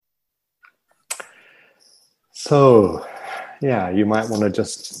So, yeah, you might want to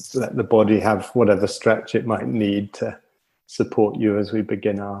just let the body have whatever stretch it might need to support you as we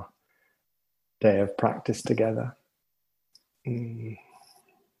begin our day of practice together. Yeah.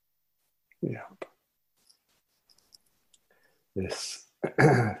 This,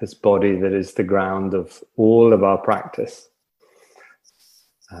 this body that is the ground of all of our practice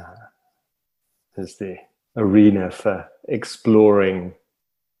is the arena for exploring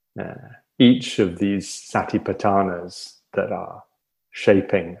each of these satipathanas that are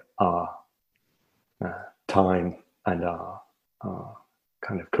shaping our time and our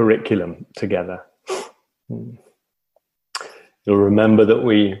kind of curriculum together. You'll remember that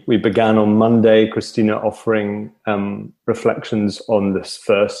we began on Monday, Christina offering reflections on this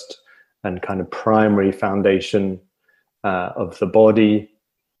first and kind of primary foundation of the body.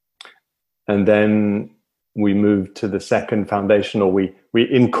 And then we moved to the second foundation, or we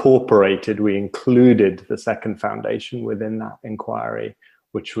included the second foundation within that inquiry,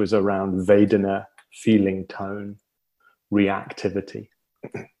 which was around Vedana, feeling tone, reactivity.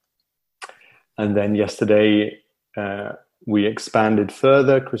 And then yesterday, we expanded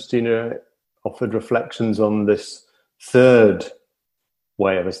further. Christina offered reflections on this third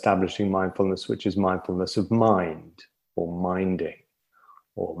way of establishing mindfulness, which is mindfulness of mind, or minding,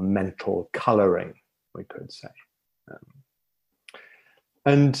 or mental coloring, we could say.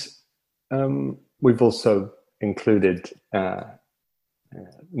 And we've also included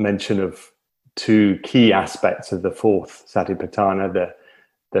mention of two key aspects of the fourth satipatthana,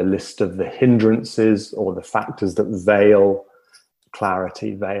 the list of the hindrances, or the factors that veil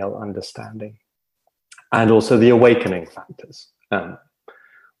clarity, veil understanding, and also the awakening factors,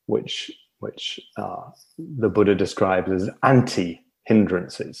 which the Buddha describes as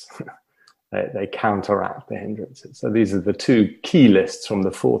anti-hindrances. They counteract the hindrances. So these are the two key lists from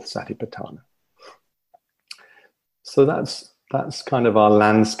the fourth satipatthana. So that's kind of our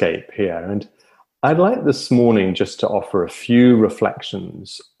landscape here. And I'd like this morning just to offer a few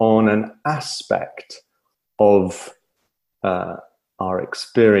reflections on an aspect of our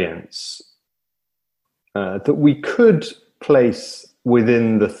experience that we could place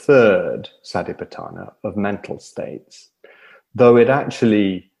within the third satipatthana of mental states, though it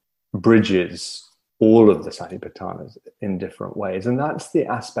actually bridges all of the satipatthanas in different ways. And that's the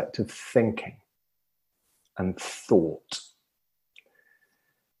aspect of thinking and thought.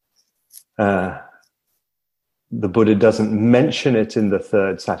 The Buddha doesn't mention it in the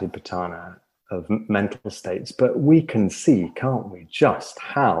third satipatthana of mental states, but we can see, can't we, just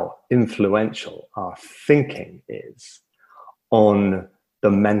how influential our thinking is on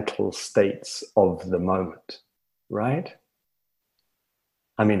the mental states of the moment, right?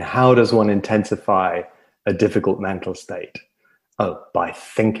 I mean, how does one intensify a difficult mental state? Oh, by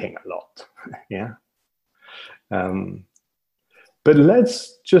thinking a lot, yeah? But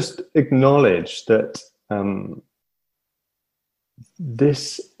let's just acknowledge that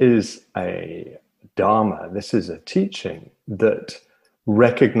this is a dharma, this is a teaching that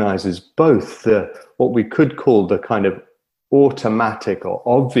recognizes both what we could call the kind of automatic or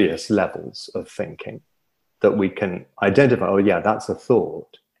obvious levels of thinking that we can identify, oh yeah, that's a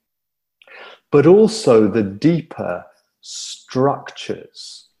thought, but also the deeper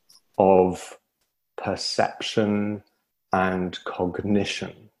structures of perception and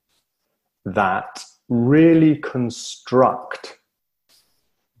cognition that really construct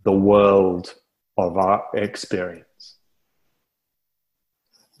the world of our experience.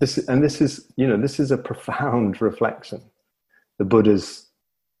 This is a profound reflection. The Buddha's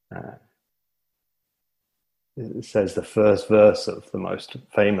it says the first verse of the most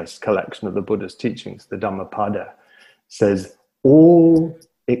famous collection of the Buddha's teachings, the Dhammapada, says all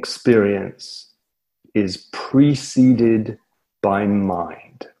experience is preceded by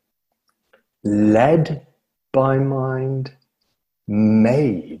mind, led by mind,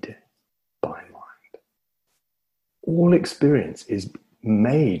 made by mind. All experience is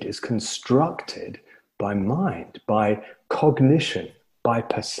constructed by mind, by cognition, by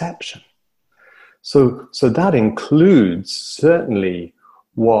perception. So that includes certainly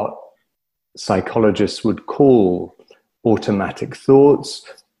what psychologists would call automatic thoughts,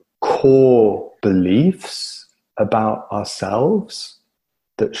 core beliefs about ourselves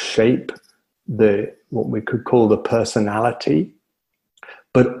that shape what we could call the personality,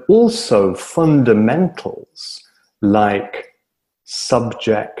 but also fundamentals like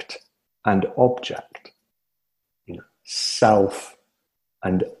subject and object, self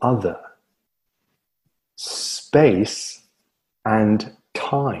and other, space and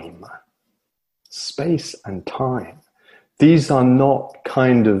time. Space and time. These are not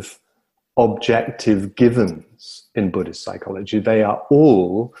kind of objective givens in Buddhist psychology. They are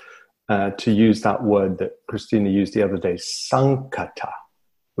all, to use that word that Christina used the other day, sankata,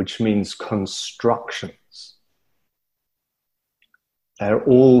 which means constructions. They're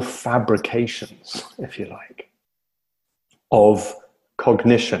all fabrications, if you like, of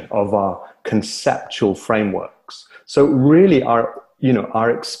cognition, of our conceptual frameworks. So really our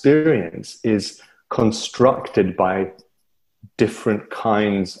experience is constructed by different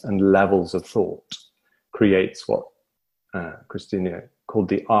kinds and levels of thought, creates what Christina called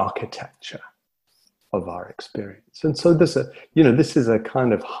the architecture of our experience. And so this is a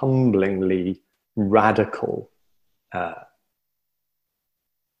kind of humblingly radical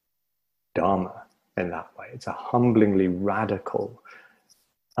Dharma in that way. It's a humblingly radical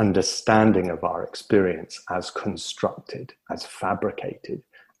understanding of our experience as constructed, as fabricated,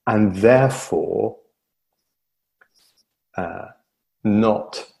 and therefore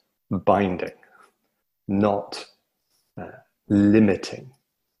not binding, not limiting,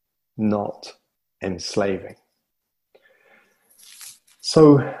 not enslaving.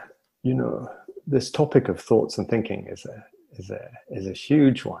 So, this topic of thoughts and thinking is a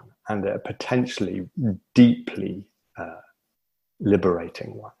huge one, and a potentially deeply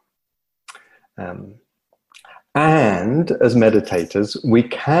liberating one. And as meditators, we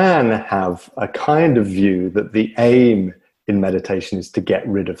can have a kind of view that the aim in meditation is to get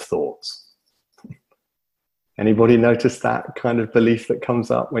rid of thoughts. Anybody notice that kind of belief that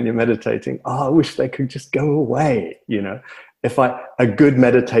comes up when you're meditating? Oh, I wish they could just go away. A good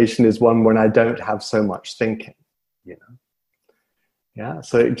meditation is one when I don't have so much thinking, Yeah,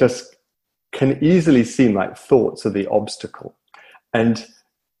 so it just can easily seem like thoughts are the obstacle. And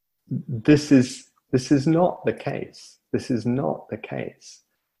this is not the case. This is not the case.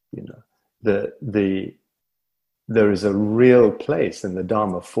 There is a real place in the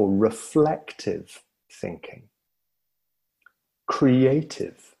Dharma for reflective thinking,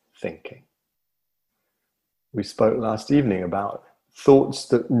 creative thinking. We spoke last evening about thoughts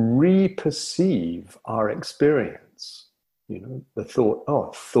that reperceive our experience. The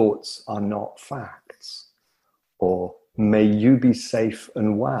thought, thoughts are not facts. Or, may you be safe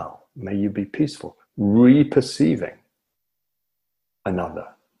and well. May you be peaceful. Reperceiving another,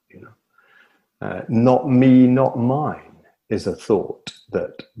 not me, not mine is a thought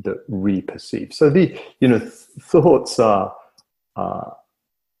that reperceives. So thoughts are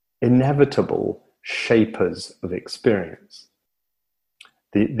inevitable shapers of experience.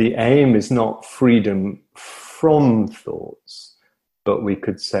 The aim is not freedom from thoughts, but we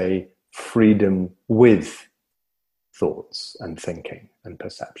could say freedom with thoughts and thinking and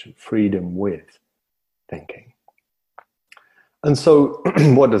perception. Freedom with thinking. And so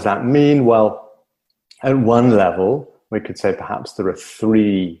what does that mean? Well, at one level, we could say perhaps there are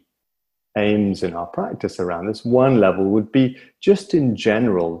three aims in our practice around this. One level would be just in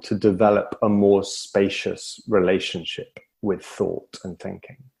general to develop a more spacious relationship with thought and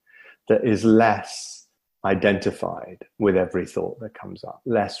thinking that is less identified with every thought that comes up,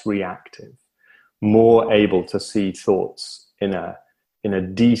 less reactive, more able to see thoughts in a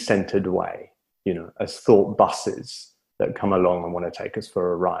decentered way, as thought buses that come along and want to take us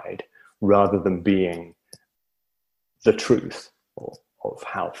for a ride, rather than being the truth of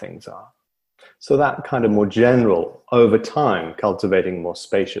how things are. So that kind of more general, over time, cultivating a more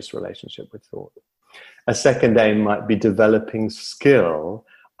spacious relationship with thought. A second aim might be developing skill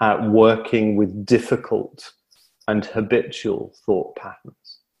at working with difficult and habitual thought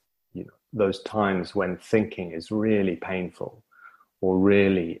patterns. Those times when thinking is really painful or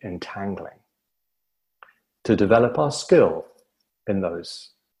really entangling. To develop our skill in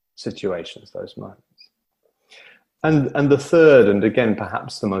those situations, those moments. And the third, and again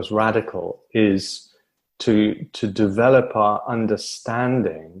perhaps the most radical, is to develop our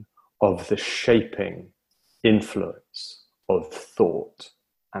understanding of the shaping influence of thought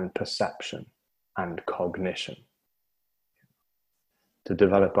and perception and cognition. To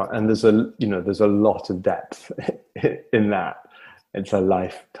develop and there's a lot of depth in that. It's a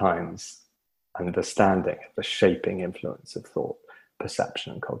lifetime's understanding of the shaping influence of thought,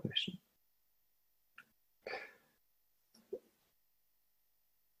 perception, and cognition.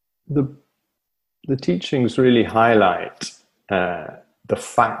 The teachings really highlight the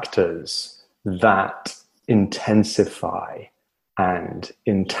factors that intensify and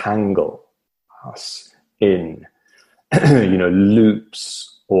entangle us in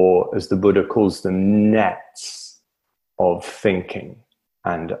loops, or as the Buddha calls them, nets of thinking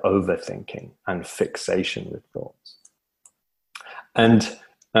and overthinking and fixation with thoughts. And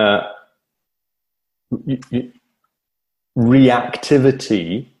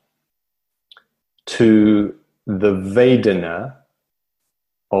reactivity to the Vedana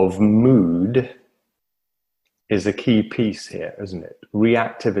of mood is a key piece here, isn't it?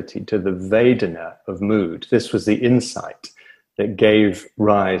 Reactivity to the Vedana of mood. This was the insight that gave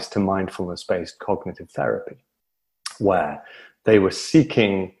rise to mindfulness-based cognitive therapy, where they were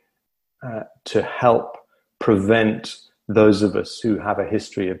seeking to help prevent those of us who have a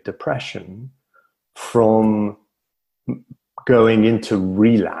history of depression from going into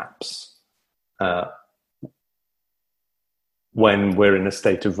relapse when we're in a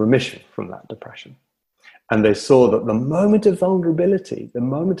state of remission from that depression. And they saw that the moment of vulnerability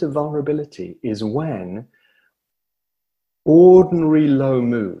is when ordinary low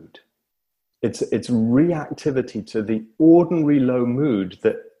mood, it's reactivity to the ordinary low mood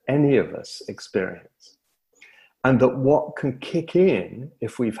that any of us experience. And that what can kick in,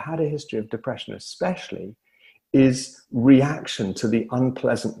 if we've had a history of depression especially, is reaction to the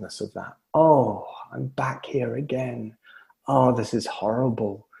unpleasantness of that. Oh, I'm back here again. Oh, this is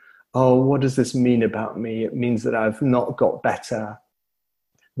horrible. Oh, what does this mean about me? It means that I've not got better.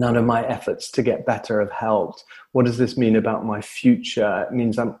 None of my efforts to get better have helped. What does this mean about my future? It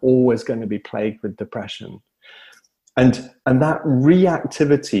means I'm always going to be plagued with depression. And that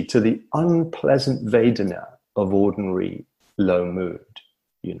reactivity to the unpleasant Vedana of ordinary low mood,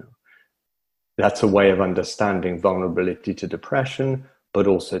 that's a way of understanding vulnerability to depression, but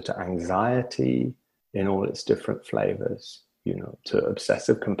also to anxiety in all its different flavors, to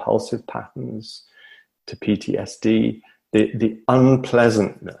obsessive compulsive patterns, to PTSD, the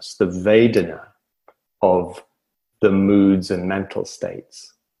unpleasantness, the Vedana of the moods and mental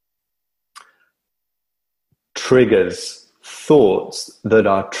states triggers thoughts that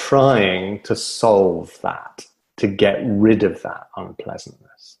are trying to solve that, to get rid of that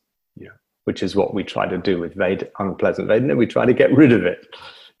unpleasantness, which is what we try to do with unpleasant Vedana. We try to get rid of it,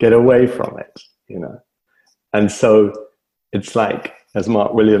 get away from it, And so it's like, as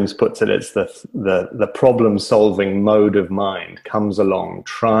Mark Williams puts it, it's the problem-solving mode of mind comes along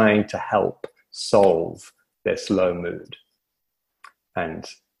trying to help solve this low mood, and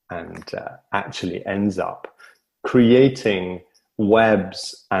actually ends up creating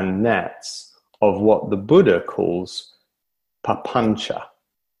webs and nets of what the Buddha calls papancha.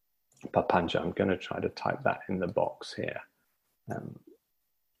 Papancha, I'm going to try to type that in the box here,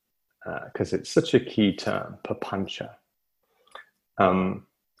 because it's such a key term, papancha.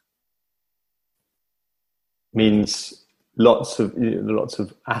 Means lots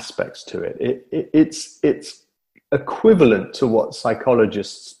of aspects to it. It's equivalent to what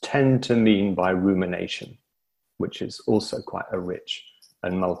psychologists tend to mean by rumination, which is also quite a rich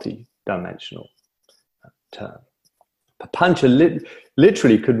and multi-dimensional term. Papancha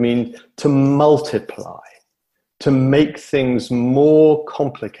literally could mean to multiply, to make things more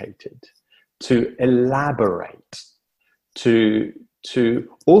complicated, to elaborate, to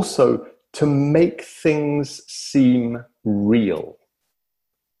also to make things seem real.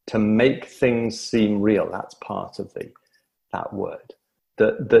 To make things seem real, that's part of that word.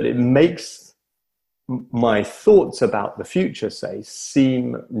 That it makes my thoughts about the future, say,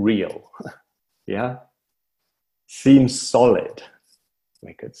 seem real. Yeah? Seem solid,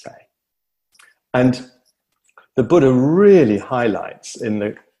 we could say. And the Buddha really highlights in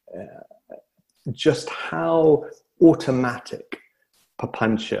the just how automatic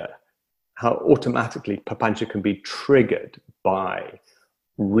papancha, how automatically papancha can be triggered by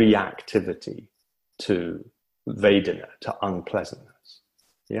reactivity to Vedana, to unpleasantness.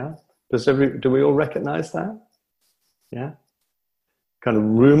 Yeah? Do we all recognize that? Yeah? Kind of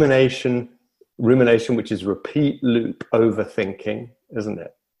rumination, which is repeat loop overthinking, isn't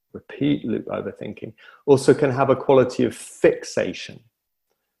it? Repeat loop overthinking. Also can have a quality of fixation.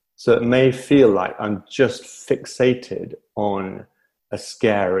 So it may feel like I'm just fixated on a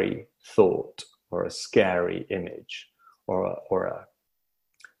scary thought or a scary image or a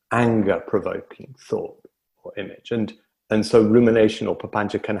anger-provoking thought or image. And so rumination or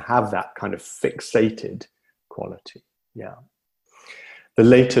papancha can have that kind of fixated quality. Yeah. The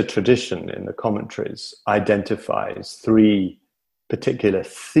later tradition in the commentaries identifies three particular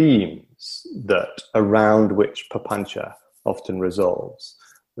themes that around which papancha often resolves.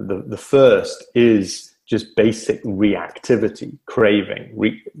 The first is just basic reactivity, craving,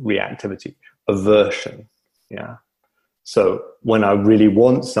 reactivity, aversion. Yeah. So when I really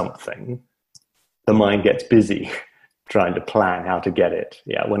want something, the mind gets busy trying to plan how to get it.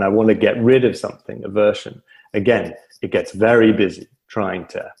 Yeah. When I want to get rid of something, aversion, again, it gets very busy trying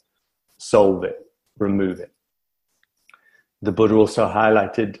to solve it, remove it. The Buddha also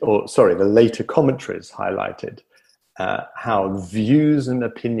highlighted, the later commentaries highlighted how views and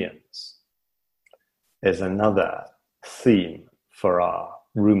opinions is another theme for our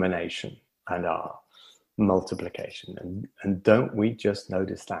rumination and our multiplication. And don't we just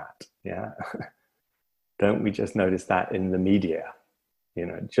notice that? Yeah. Don't we just notice that in the media? You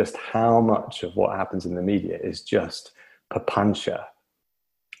know, just how much of what happens in the media is just papancha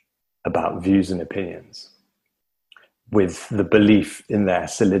about views and opinions, with the belief in their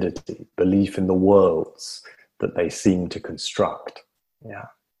solidity, belief in the worlds that they seem to construct. Yeah.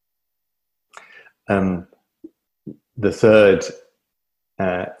 The third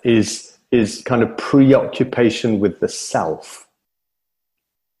is kind of preoccupation with the self.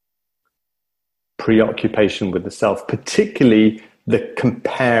 Preoccupation with the self, particularly the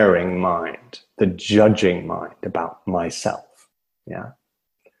comparing mind, the judging mind about myself. Yeah.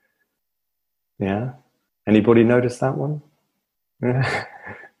 Yeah. Anybody notice that one? Yeah.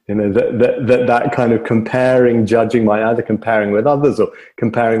 You know, that kind of comparing, judging mind, either comparing with others or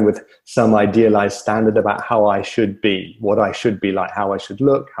comparing with some idealized standard about how I should be, what I should be like, how I should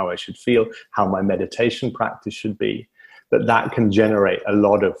look, how I should feel, how my meditation practice should be, that can generate a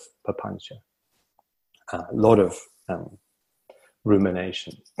lot of papancha, a lot of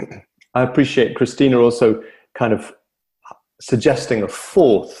rumination. I appreciate Christina also kind of suggesting a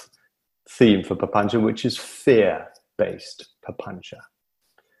fourth theme for papancha, which is fear-based papancha.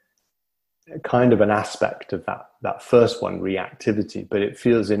 Kind of an aspect of that first one, reactivity, but it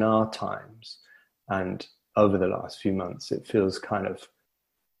feels in our times and over the last few months, it feels kind of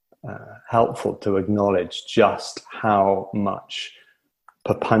helpful to acknowledge just how much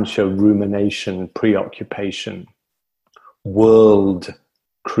papancha, rumination, preoccupation, world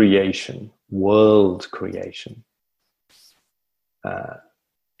creation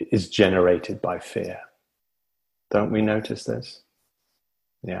is generated by fear. Don't we notice this?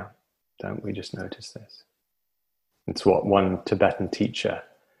 Yeah. Don't we just notice this? It's what one Tibetan teacher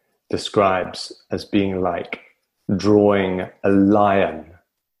describes as being like drawing a lion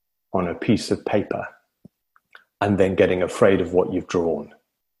on a piece of paper and then getting afraid of what you've drawn.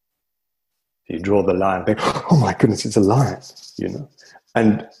 You draw the lion, think, oh my goodness, it's a lion, you know.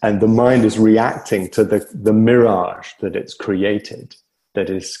 And the mind is reacting to the mirage that it's created that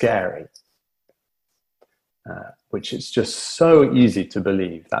is scary. Which is just so easy to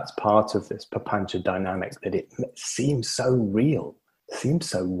believe. That's part of this papancha dynamic, that it seems so real.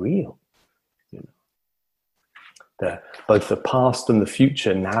 You know, both the past and the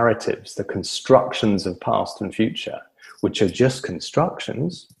future narratives, the constructions of past and future, which are just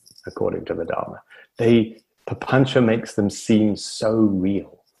constructions, according to the Dharma, papancha makes them seem so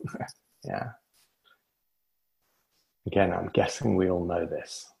real. Yeah. Again, I'm guessing we all know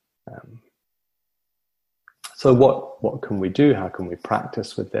this. So what can we do? How can we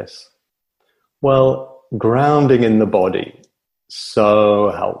practice with this? Well, grounding in the body, so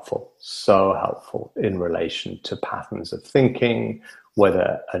helpful in relation to patterns of thinking,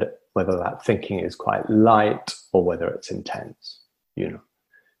 whether that thinking is quite light or whether it's intense. You know,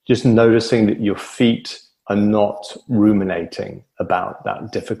 just noticing that your feet are not ruminating about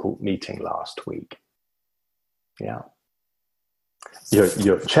that difficult meeting last week. Yeah.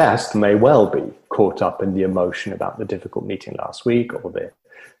 Your chest may well be caught up in the emotion about the difficult meeting last week or the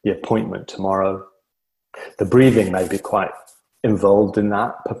appointment tomorrow. The breathing may be quite involved in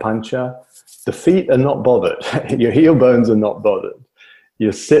that papancha. The feet are not bothered. Your heel bones are not bothered.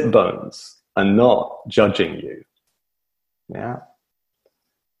 Your sit bones are not judging you. Yeah.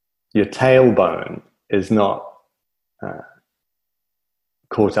 Your tailbone is not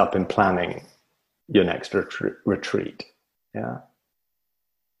caught up in planning your next retreat. Yeah.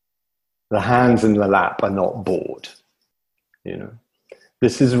 The hands in the lap are not bored. You know,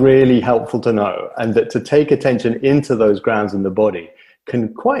 this is really helpful to know, and that to take attention into those grounds in the body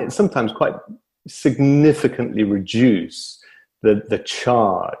can sometimes quite significantly reduce the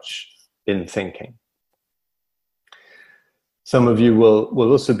charge in thinking. Some of you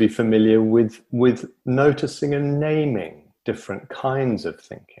will also be familiar with noticing and naming different kinds of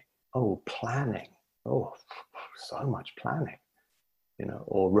thinking. Oh, planning. Oh, so much planning. You know,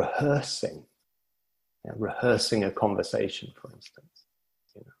 or rehearsing a conversation, for instance,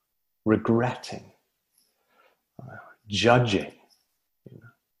 you know, regretting, judging. You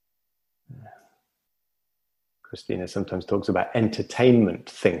know. Christina sometimes talks about entertainment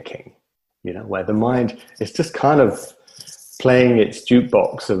thinking, you know, where the mind is just kind of playing its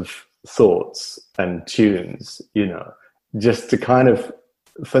jukebox of thoughts and tunes, you know, just to kind of,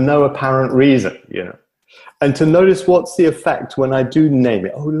 for no apparent reason, you know. And to notice what's the effect when I do name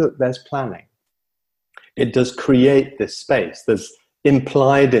it. Oh, look, there's planning. It does create this space. There's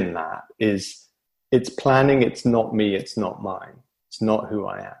implied in that is it's planning. It's not me. It's not mine. It's not who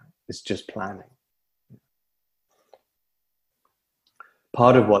I am. It's just planning.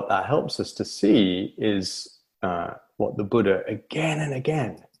 part of what that helps us to see is what the Buddha again and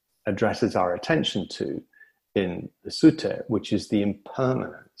again addresses our attention to in the sutta, which is the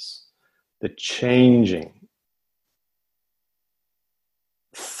impermanence, the changing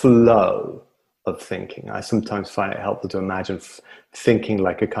flow of thinking. I sometimes find it helpful to imagine thinking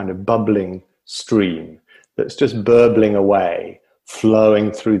like a kind of bubbling stream that's just burbling away,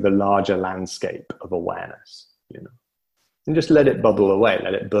 flowing through the larger landscape of awareness, you know, and just let it bubble away,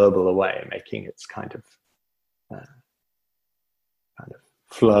 let it burble away, making its kind of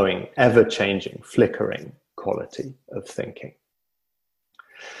flowing, ever-changing, flickering quality of thinking.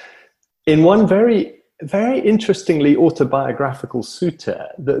 In one very, very interestingly autobiographical sutta,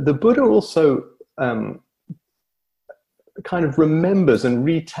 the Buddha also kind of remembers and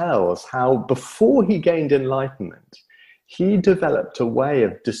retells how before he gained enlightenment, he developed a way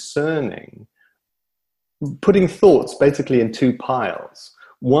of discerning, putting thoughts basically in two piles.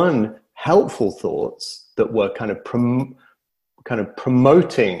 One, helpful thoughts that were kind of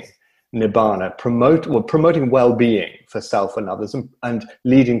promoting nibbana, promoting well-being for self and others, and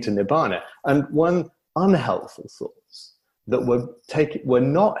leading to nibbana, and one, unhelpful thoughts that were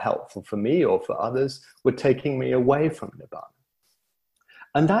not helpful for me or for others, were taking me away from nibbana.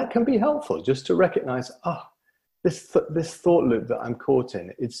 And that can be helpful, just to recognize, this thought loop that I'm caught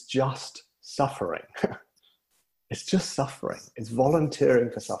in, it's just suffering. It's just suffering. It's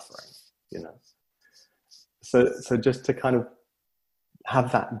volunteering for suffering, you know. So just to kind of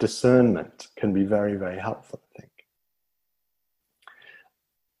have that discernment can be very, very helpful, I think.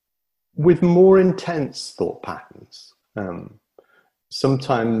 With more intense thought patterns,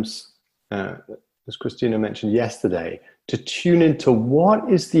 sometimes, as Christina mentioned yesterday, to tune into what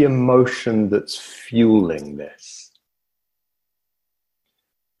is the emotion that's fueling this.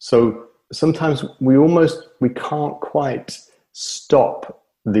 So sometimes we can't quite stop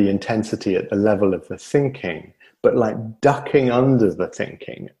the intensity at the level of the thinking, but like ducking under the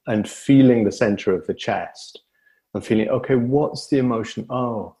thinking and feeling the center of the chest and feeling, okay, what's the emotion?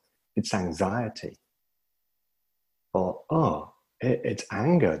 Oh, it's anxiety. Or, it's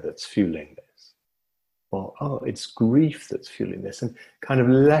anger that's fueling this. Or, it's grief that's fueling this. And kind of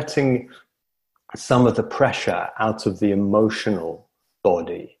letting some of the pressure out of the emotional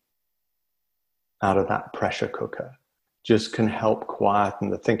body, out of that pressure cooker, just can help quieten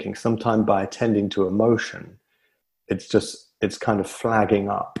the thinking. Sometimes by attending to emotion, it's kind of flagging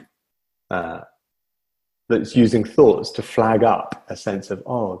up, that's using thoughts to flag up a sense of,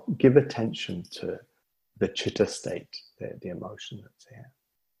 give attention to the chitta state, the emotion that's here.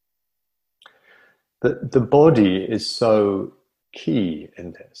 The body is so key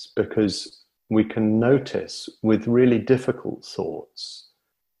in this, because we can notice with really difficult thoughts,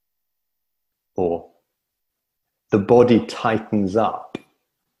 or the body tightens up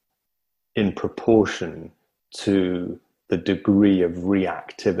in proportion to the degree of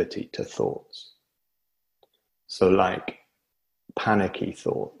reactivity to thoughts. So like panicky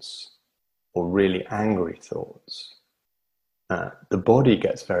thoughts or really angry thoughts, the body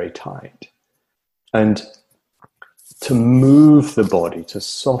gets very tight. And to move the body, to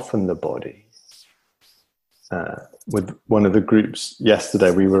soften the body, with one of the groups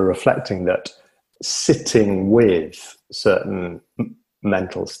yesterday, we were reflecting that sitting with certain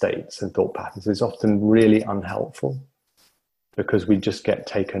mental states and thought patterns is often really unhelpful, because we just get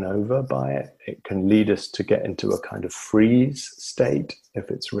taken over by it. It can lead us to get into a kind of freeze state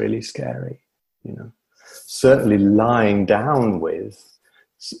if it's really scary, you know. Certainly lying down with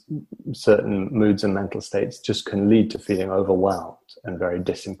certain moods and mental states just can lead to feeling overwhelmed and very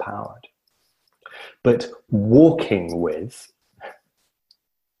disempowered. But walking with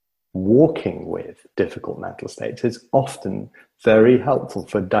difficult mental states is often very helpful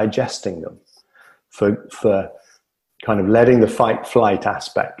for digesting them, for kind of letting the fight-flight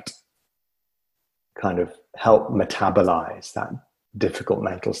aspect kind of help metabolize that difficult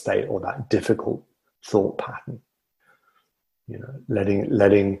mental state or that difficult thought pattern. You know,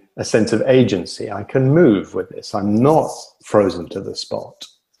 letting a sense of agency. I can move with this. I'm not frozen to the spot.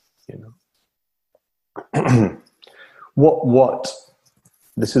 You know, what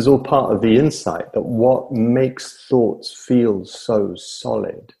this is all part of the insight that what makes thoughts feel so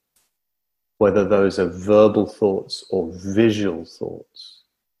solid, whether those are verbal thoughts or visual thoughts,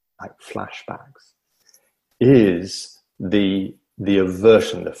 like flashbacks, is the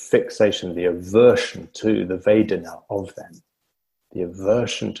aversion, the fixation, the aversion to the Vedana of them. The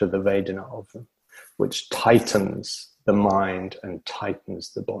aversion to the Vedana of them, which tightens the mind and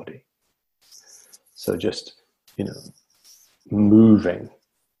tightens the body. So just, you know, moving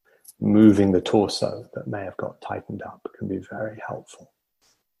the torso that may have got tightened up can be very helpful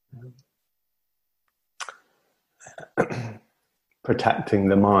Protecting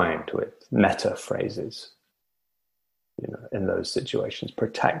the mind with metta phrases, in those situations.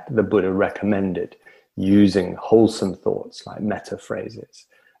 The Buddha recommended using wholesome thoughts like metta phrases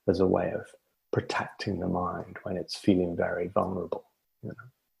as a way of protecting the mind when it's feeling very vulnerable.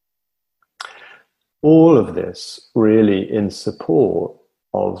 All of this really in support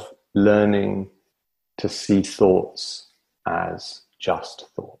of learning to see thoughts as just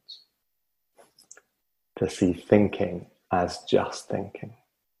thoughts, to see thinking as just thinking,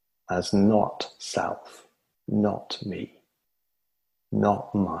 as not self, not me,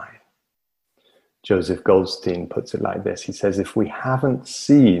 not mine. Joseph Goldstein puts it like this. He says, if we haven't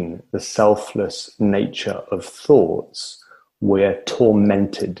seen the selfless nature of thoughts, we're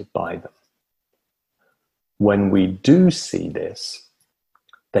tormented by them. When we do see this,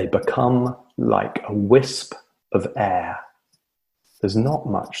 they become like a wisp of air. There's not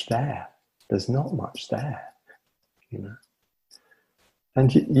much there. There's not much there,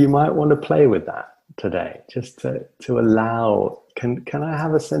 And you might want to play with that today, just to allow, can I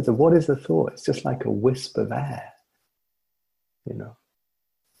have a sense of what is the thought? It's just like a wisp of air,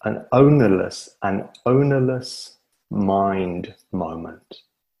 an ownerless mind moment,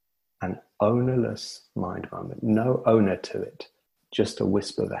 an ownerless mind moment, no owner to it, just a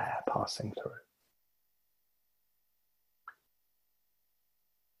wisp of air passing through.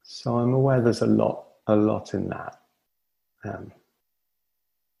 So I'm aware there's a lot in that.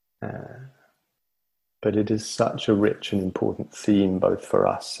 But it is such a rich and important theme, both for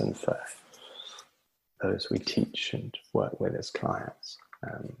us and for those we teach and work with as clients.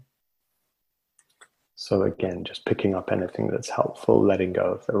 So again, just picking up anything that's helpful, letting go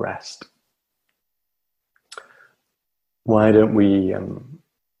of the rest. Why don't we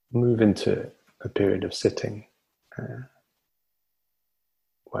move into a period of sitting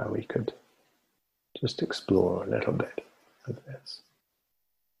where we could just explore a little bit of this.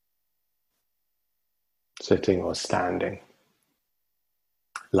 Sitting or standing,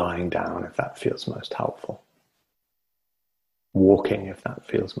 lying down if that feels most helpful, walking if that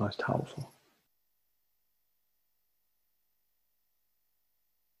feels most helpful.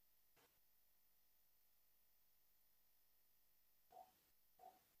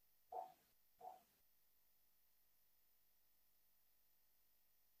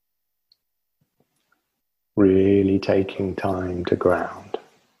 Really taking time to ground,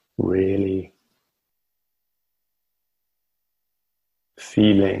 really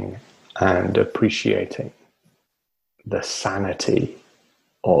feeling and appreciating the sanity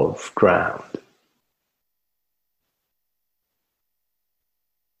of ground.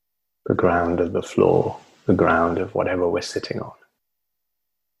 The ground of the floor, the ground of whatever we're sitting on.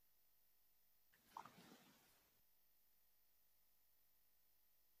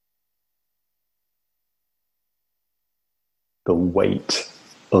 The weight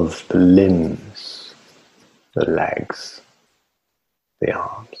of the limbs, the legs, the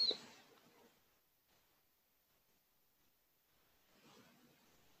arms.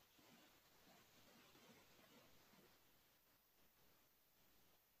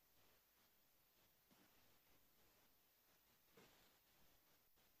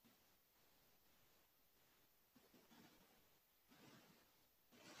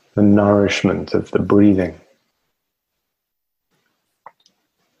 The nourishment of the breathing.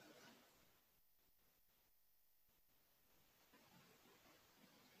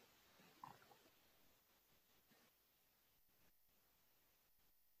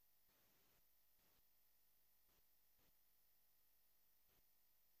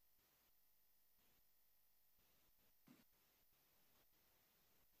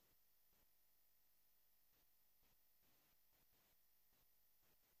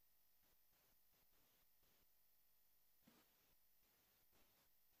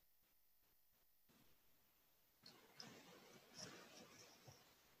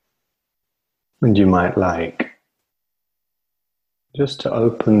 And you might like just to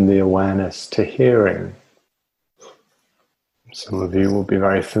open the awareness to hearing. Some of you will be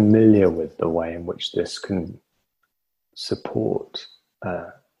very familiar with the way in which this can support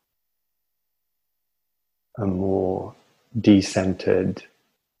a more decentered,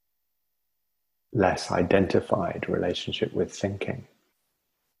 less identified relationship with thinking.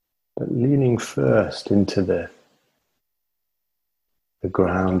 But leaning first into the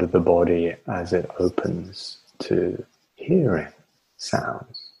ground of the body as it opens to hearing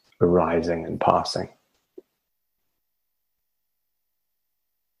sounds arising and passing.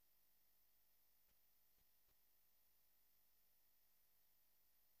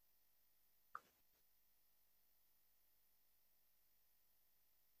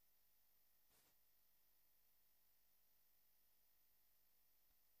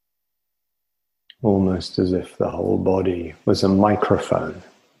 almost as if the whole body was a microphone,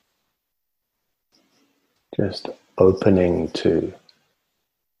 just opening to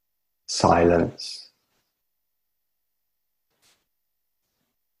silence,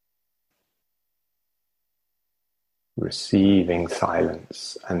 receiving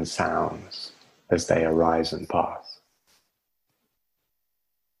silence and sounds as they arise and pass.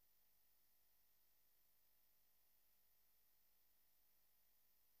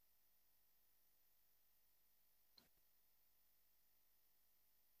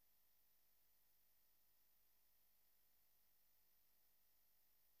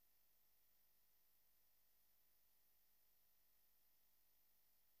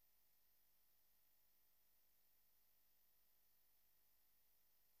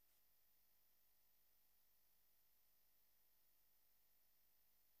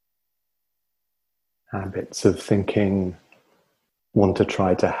 Habits of thinking want to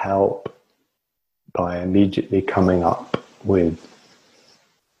try to help by immediately coming up with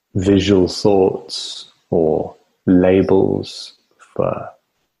visual thoughts or labels for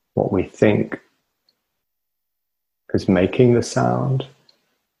what we think is making the sound,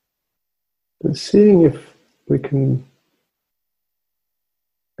 but seeing if we can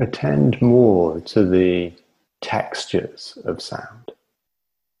attend more to the textures of sound,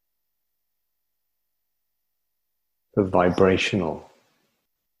 the vibrational,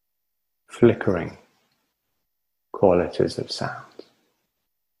 flickering qualities of sound.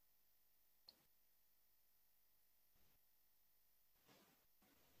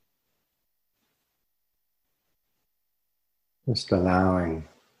 Just allowing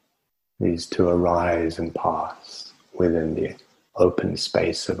these to arise and pass within the open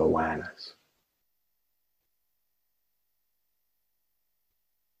space of awareness.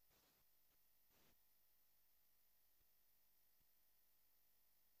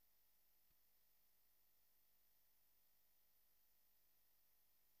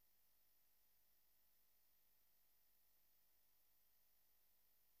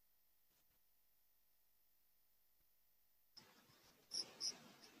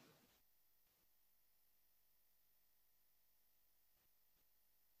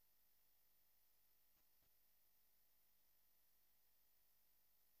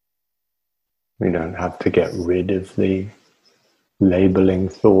 We don't have to get rid of the labeling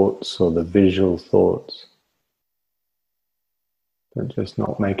thoughts or the visual thoughts, but just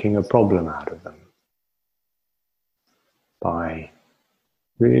not making a problem out of them by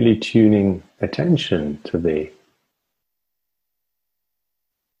really tuning attention to the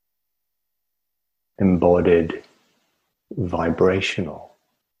embodied vibrational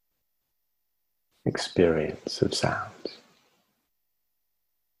experience of sounds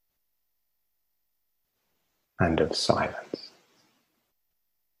and of silence.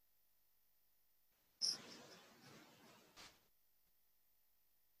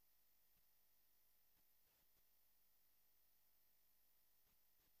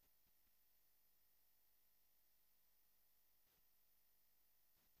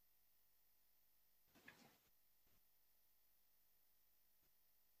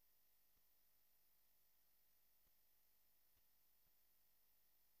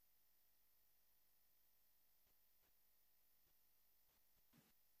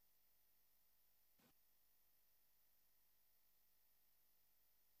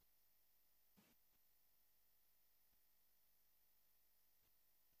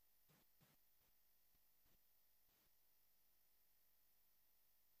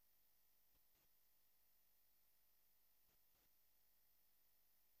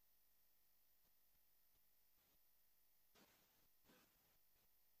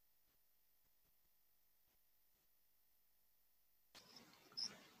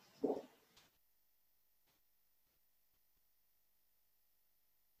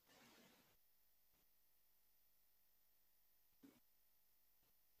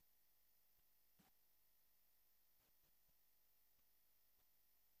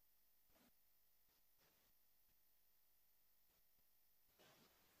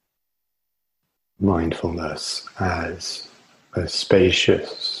 Mindfulness as a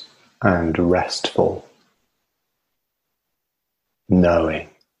spacious and restful knowing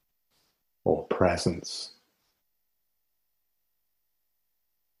or presence,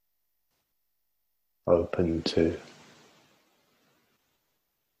 open to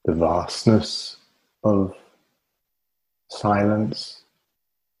the vastness of silence,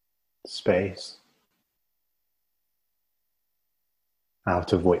 space,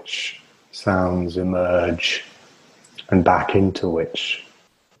 out of which sounds emerge and back into which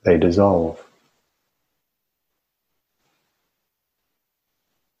they dissolve.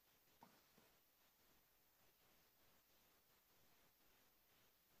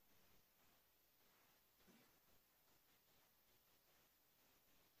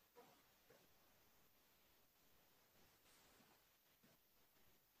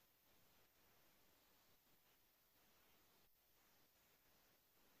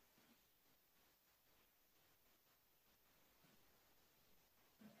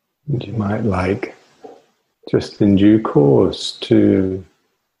 And you might like, just in due course, to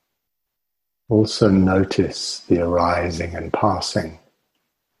also notice the arising and passing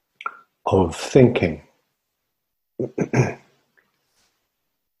of thinking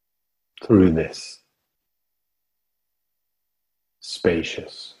through this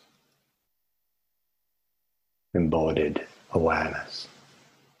spacious, embodied awareness.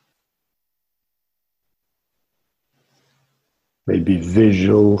 Maybe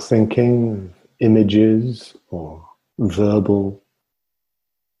visual thinking, images, or verbal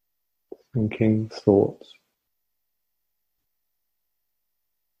thinking, thoughts,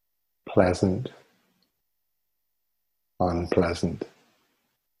 pleasant, unpleasant,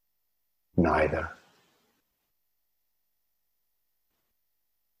 neither.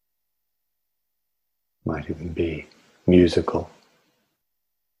 Might even be musical.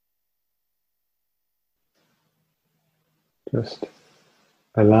 Just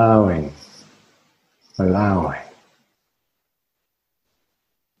allowing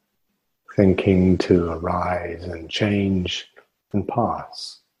thinking to arise and change and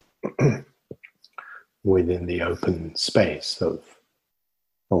pass within the open space of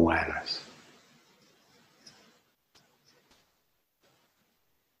awareness.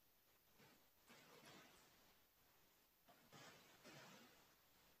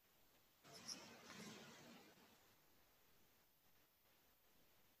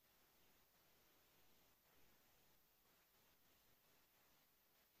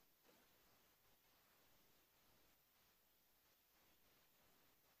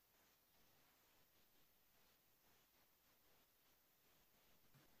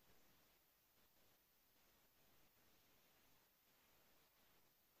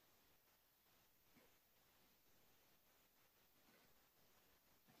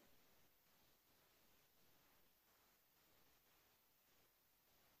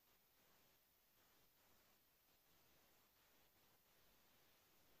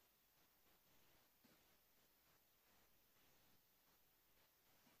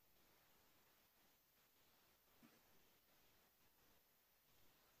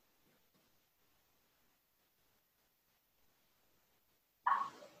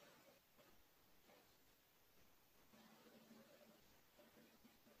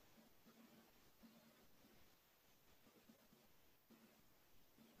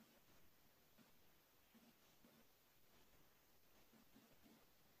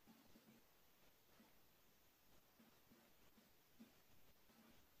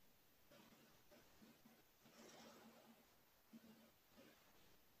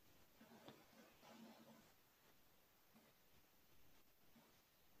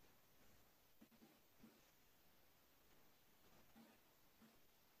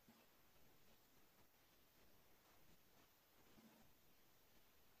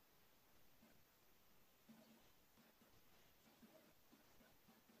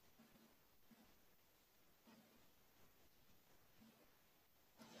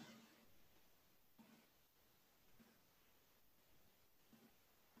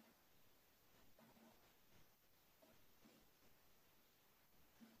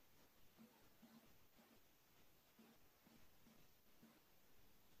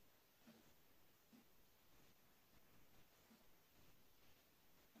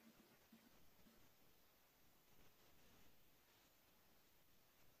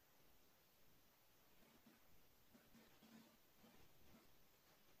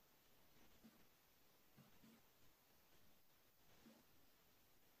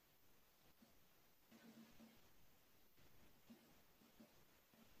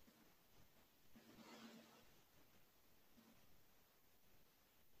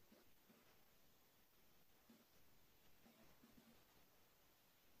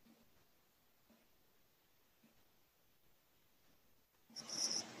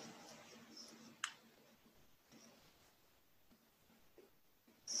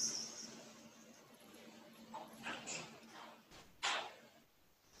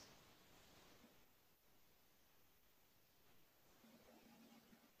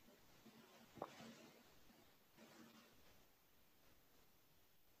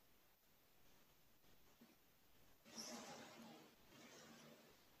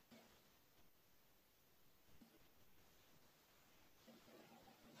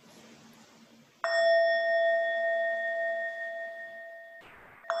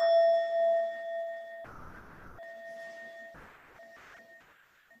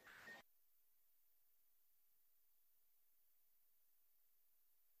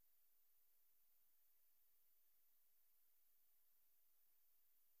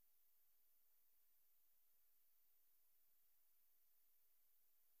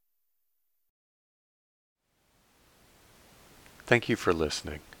 Thank you for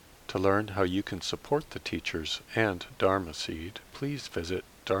listening. To learn how you can support the teachers and Dharma Seed, please visit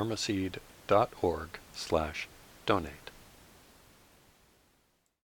dharmaseed.org/donate.